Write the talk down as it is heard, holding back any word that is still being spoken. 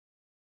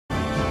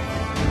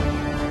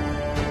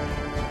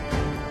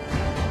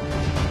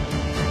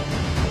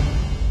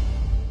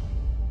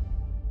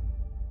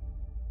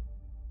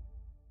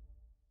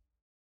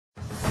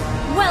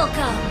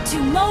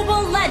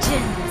Mobile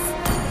Legends!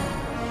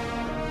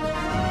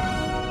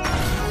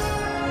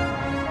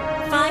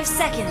 5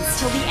 seconds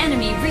till the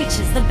enemy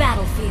reaches the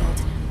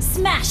battlefield.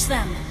 Smash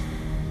them!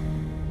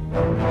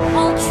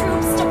 All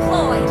troops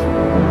deployed!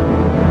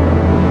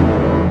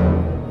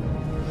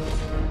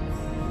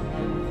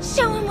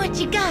 Show him what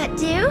you got,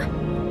 dude!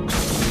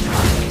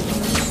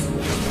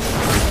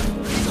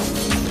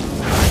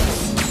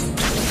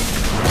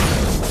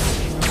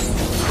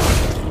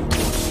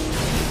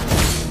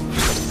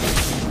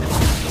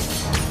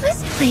 This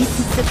place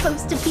is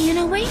supposed to be an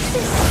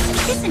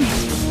oasis, isn't it?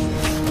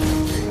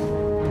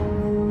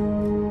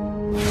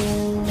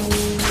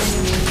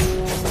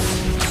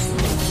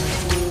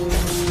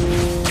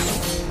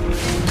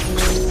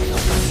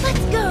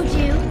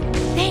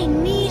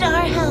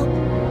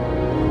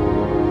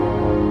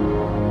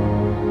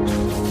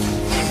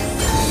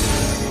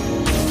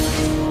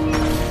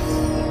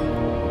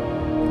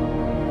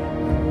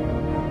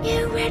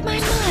 My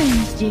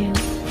mind, do.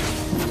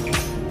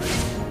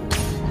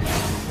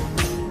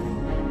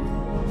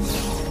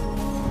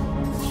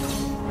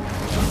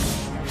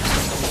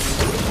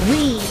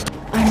 We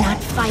are not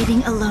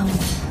fighting alone.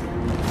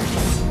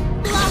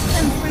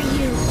 Blossom for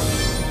you.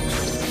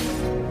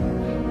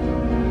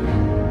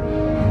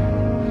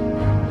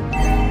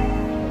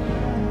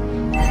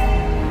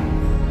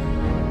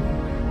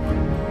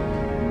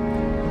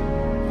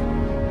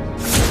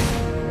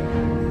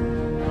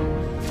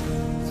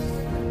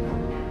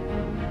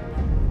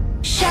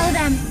 Show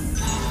them!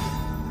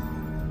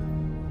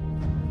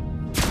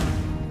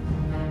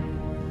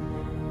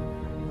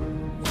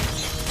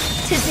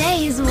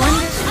 Today is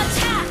wonderful.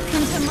 Attack!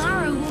 And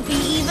tomorrow will be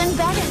even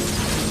better.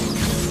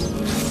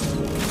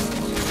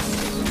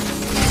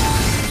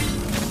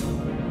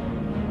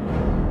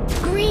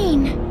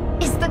 Green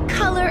is the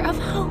color of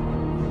hope.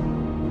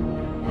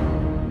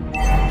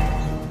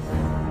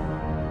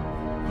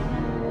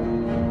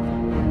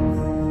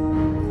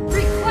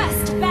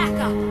 Request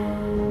backup!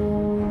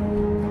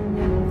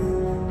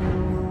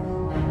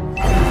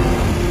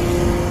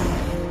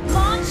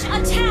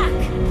 Attack!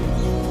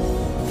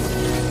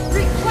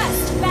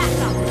 Request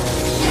backup!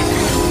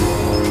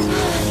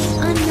 The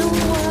unknown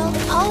world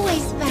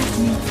always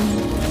fascinates me.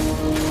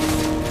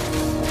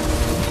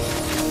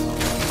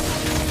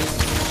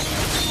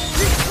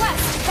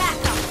 Request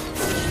backup!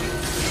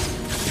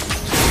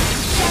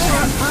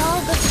 For all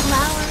the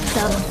flowers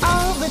of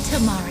all the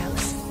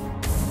tomorrows.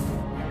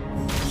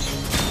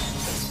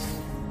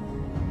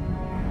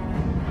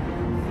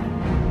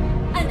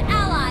 An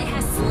ally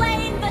has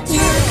slain the turtle!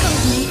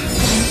 Miracles may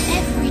happen in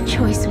every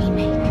choice we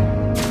make.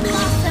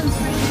 Blossom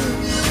for you.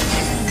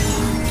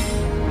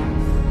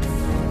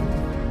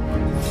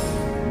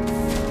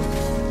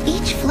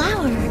 Each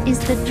flower is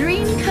the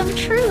dream come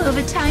true of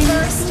a tiny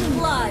First seed.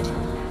 blood!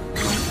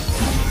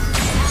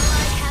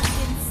 Ally has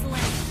been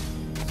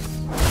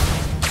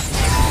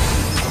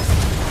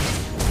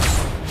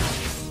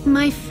slain.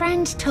 My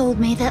friend told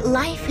me that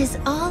life is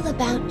all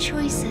about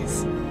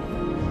choices.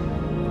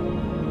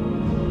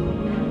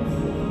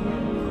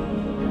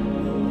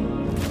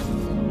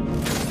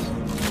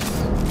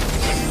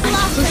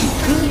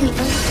 Through the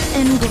earth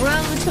and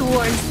grow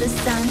towards the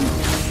sun.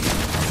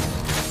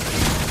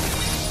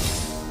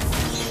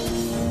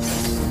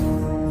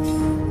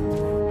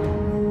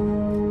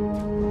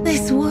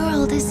 This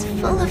world is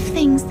full of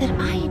things that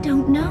I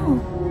don't know.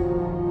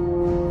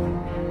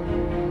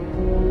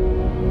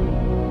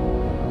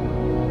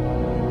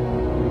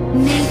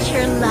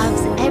 Nature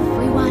loves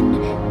everyone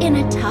in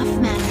a tough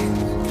manner.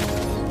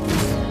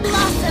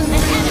 Blossom,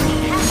 an enemy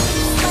has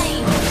been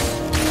slain.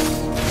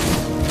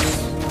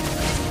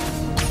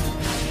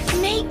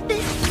 Make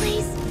this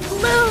place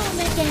bloom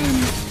again.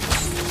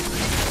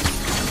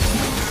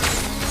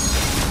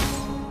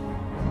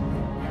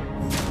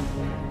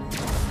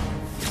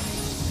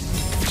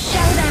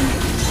 Show them.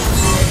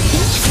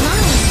 Each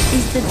flower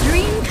is the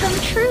dream come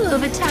true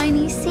of a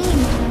tiny seed.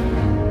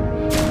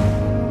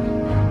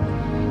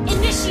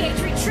 Initiate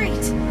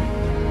retreat!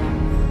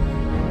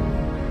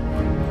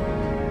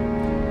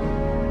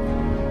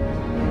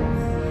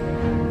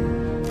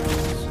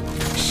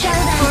 Show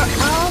them for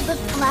all the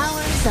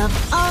flowers of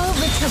all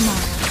the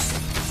tomorrows.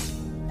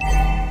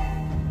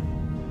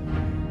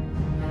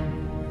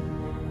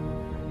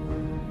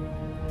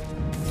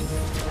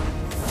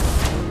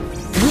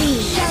 We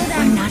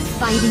are not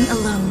fighting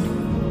alone.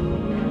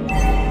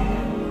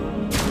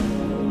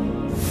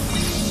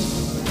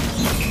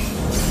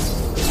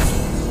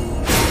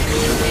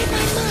 You read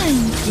my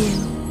mind, you.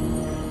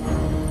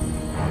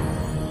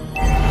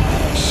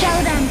 Show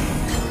them.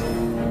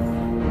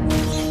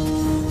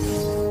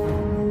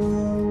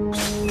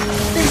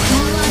 This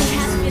ally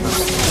has been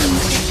slain.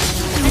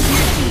 An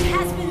enemy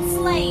has been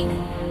slain.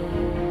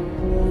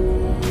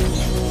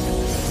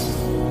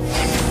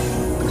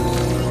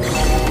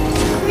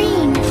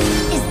 Green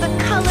is the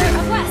color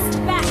of Request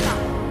backup!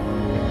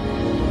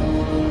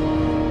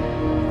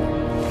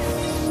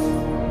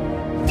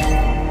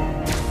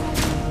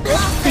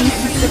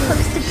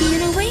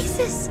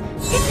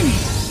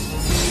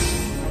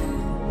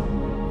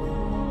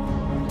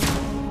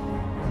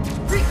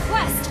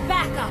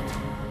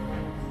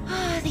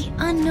 The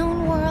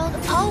unknown world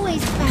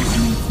always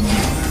fascinates me.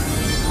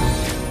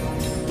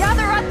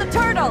 Gather at the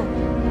turtle!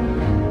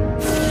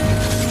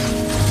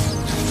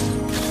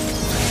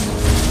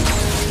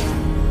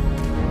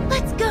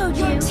 Let's go,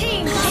 Your Jew.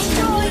 team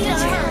destroyed a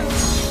turret.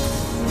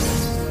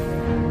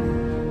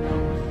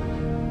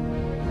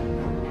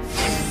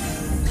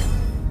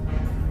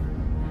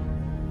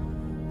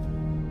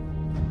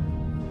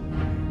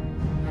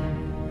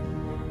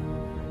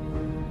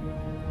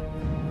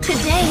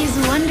 Today is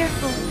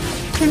wonderful,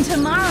 and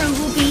tomorrow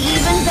will be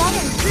even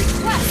better.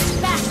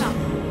 Request backup.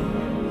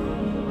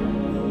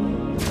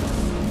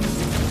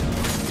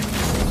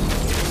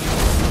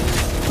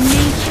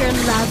 Nature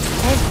loves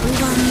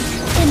everyone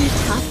in a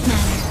tough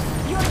manner.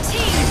 Your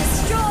team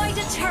destroyed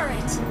a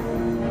turret.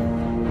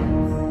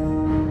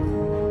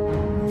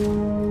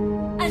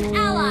 An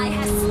ally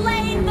has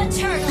slain the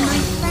turtle. My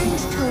friend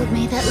told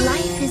me that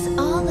life is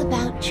all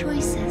about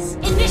choices.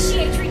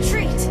 Initiate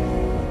retreat.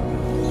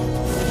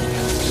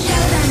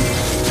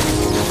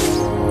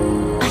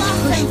 I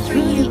push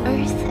through the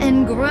earth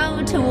and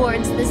grow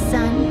towards the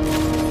sun.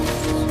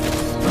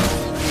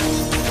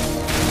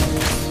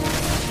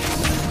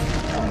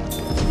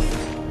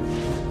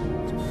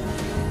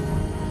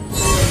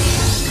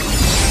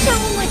 Show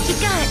 'em what you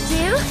got,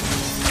 dude.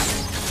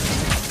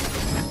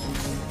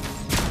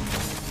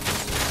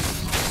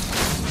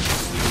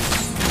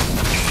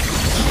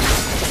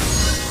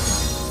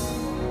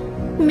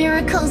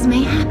 Miracles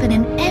may happen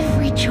in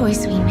every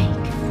choice we make.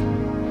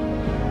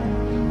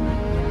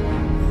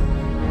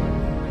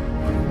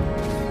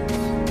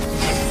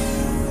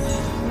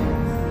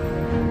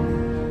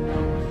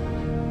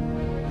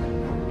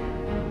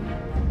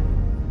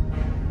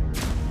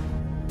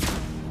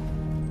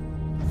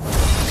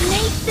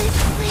 Make this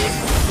place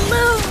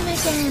bloom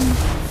again.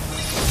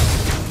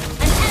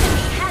 An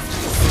enemy has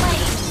been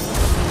slain.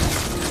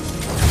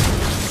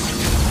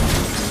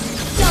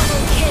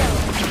 Double kill.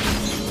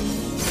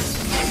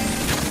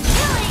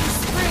 Killing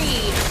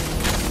spree.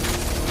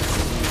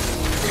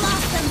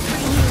 Blossom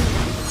for you.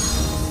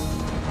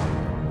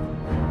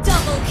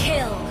 Double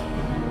kill.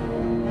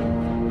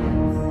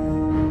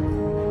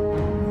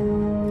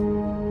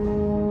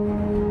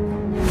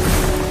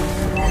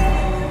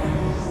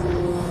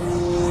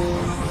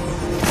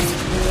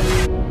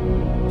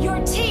 Your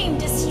team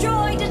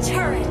destroyed a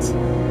turret.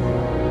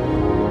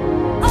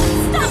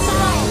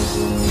 Unstoppable!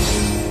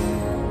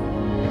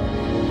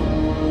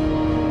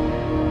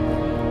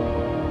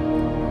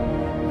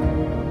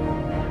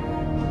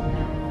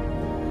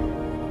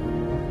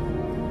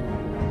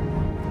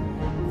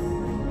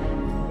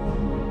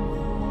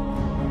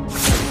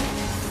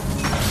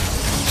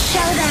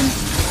 Show them.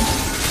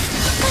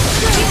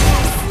 You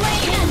have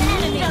slain an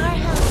enemy. Our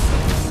help.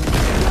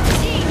 Your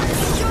team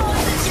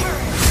destroyed a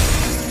turret.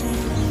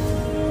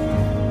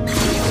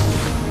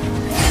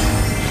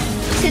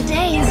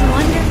 Today is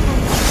wonderful,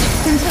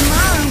 and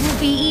tomorrow will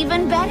be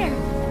even better.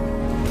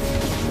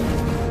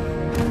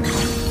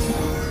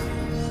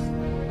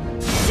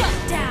 Shut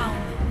down.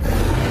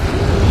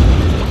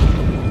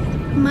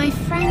 My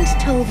friend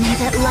told me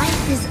that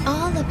life is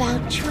all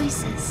about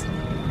choices.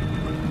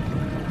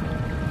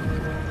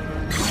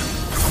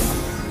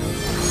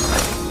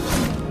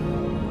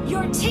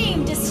 Your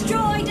team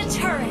destroyed a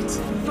turret.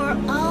 For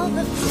all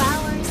the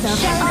flowers of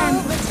all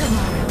the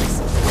tomorrows.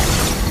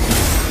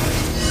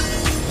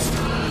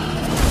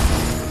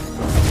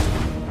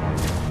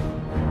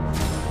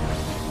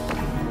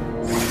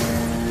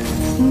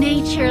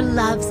 Nature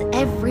loves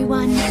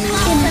everyone in a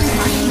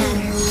tough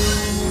manner.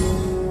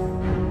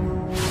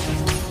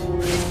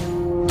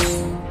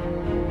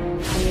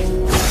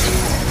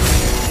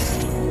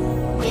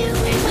 You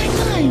read my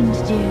mind,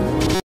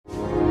 dude.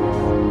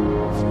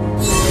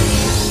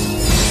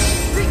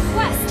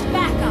 Request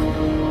backup.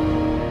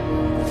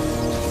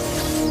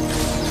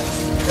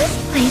 This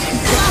place is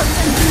supposed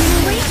to be an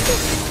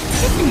oasis,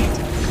 isn't it?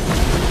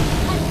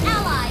 An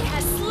ally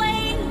has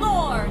slain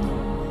Lord.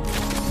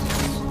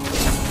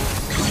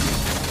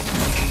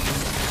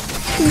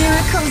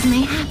 Miracles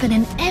may happen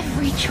in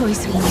every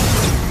choice we make.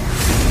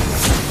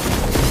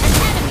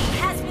 An enemy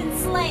has been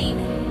slain.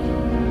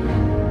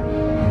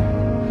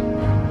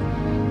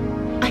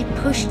 I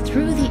push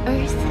through the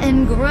earth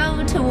and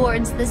grow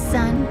towards the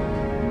sun.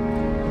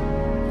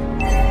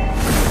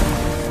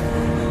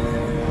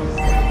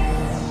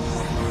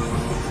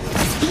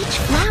 Each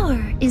flower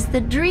is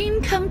the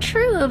dream come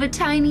true of a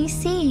tiny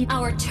seed.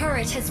 Our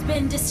turret has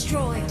been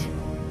destroyed.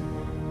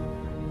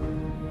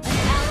 An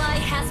ally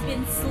has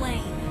been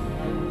slain.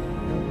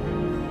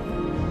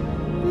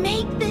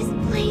 Make this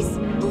place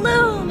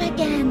bloom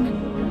again.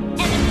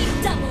 Enemy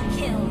double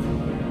kill.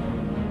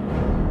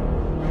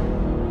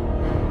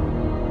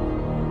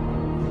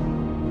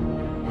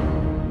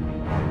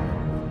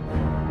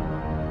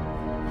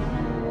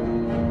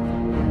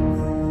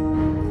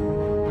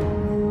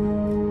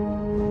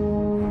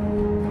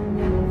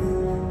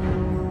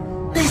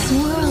 This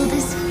world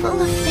is full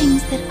of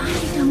things that I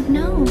don't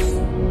know.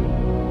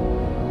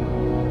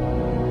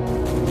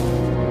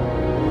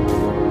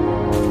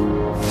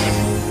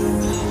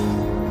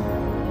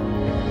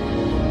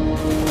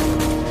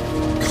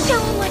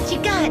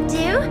 that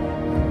do?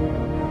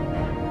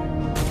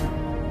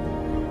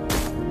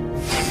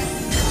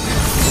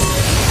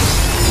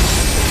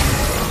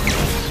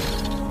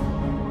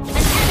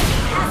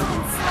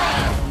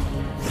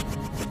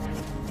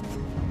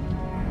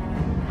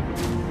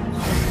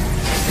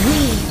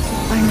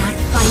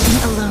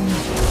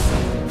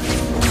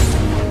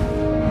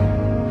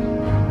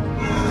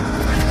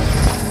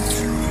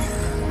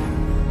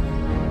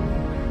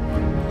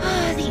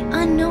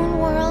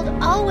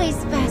 Always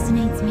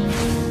fascinates me.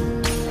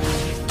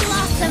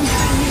 Blossom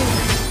for you.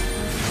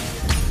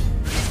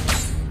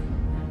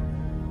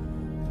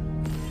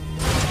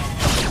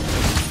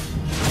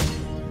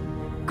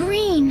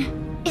 Green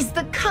is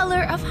the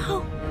color of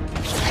hope.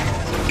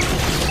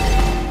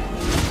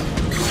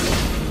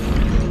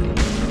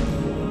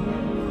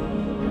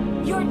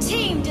 Your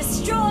team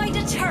destroyed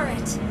a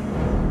turret.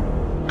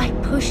 I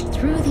push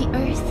through the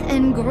earth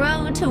and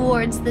grow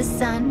towards the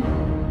sun.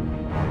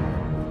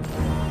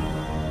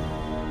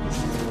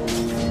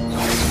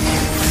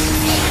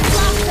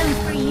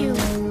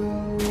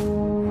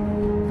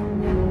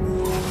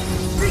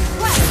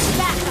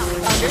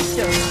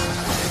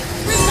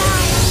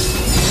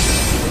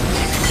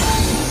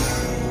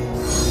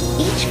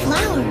 Each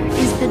flower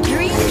is the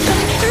dream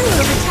come true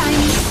of a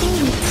tiny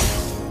seed.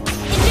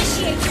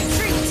 Initiate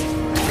retreat.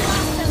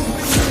 Blossom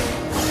for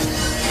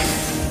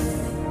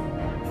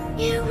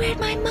you. You read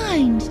my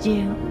mind,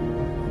 Dew.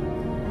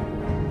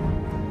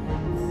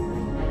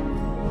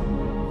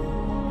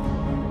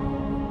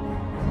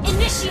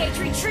 Initiate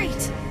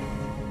retreat.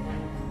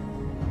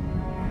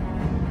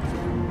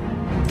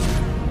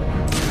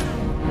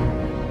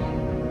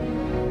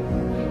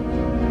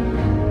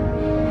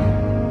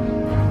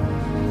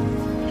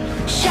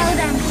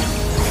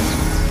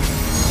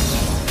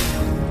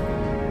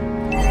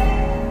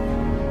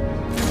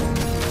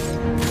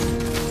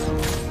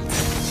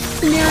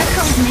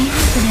 Miracles may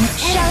happen in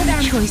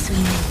every choice we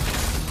make.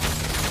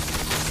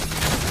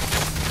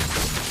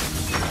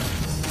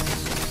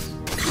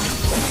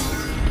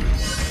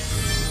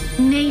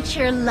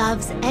 Nature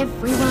loves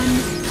everyone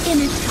in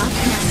a tough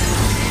manner.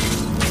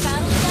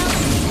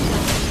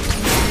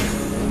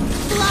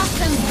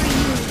 Blossom for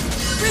you.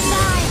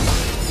 Revive.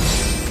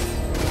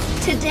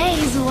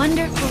 Today's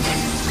wonderful,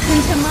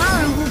 and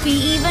tomorrow will be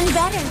even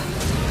better.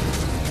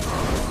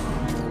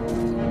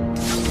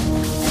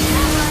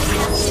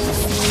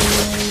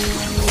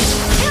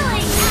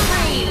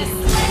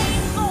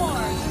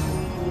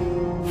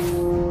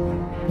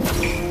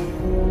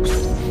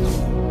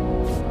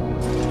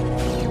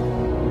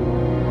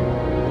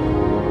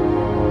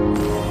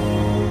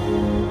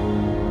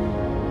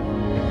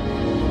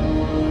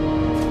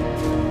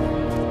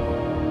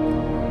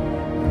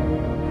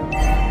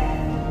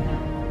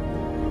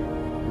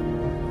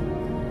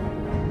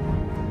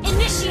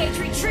 Initiate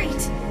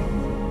retreat!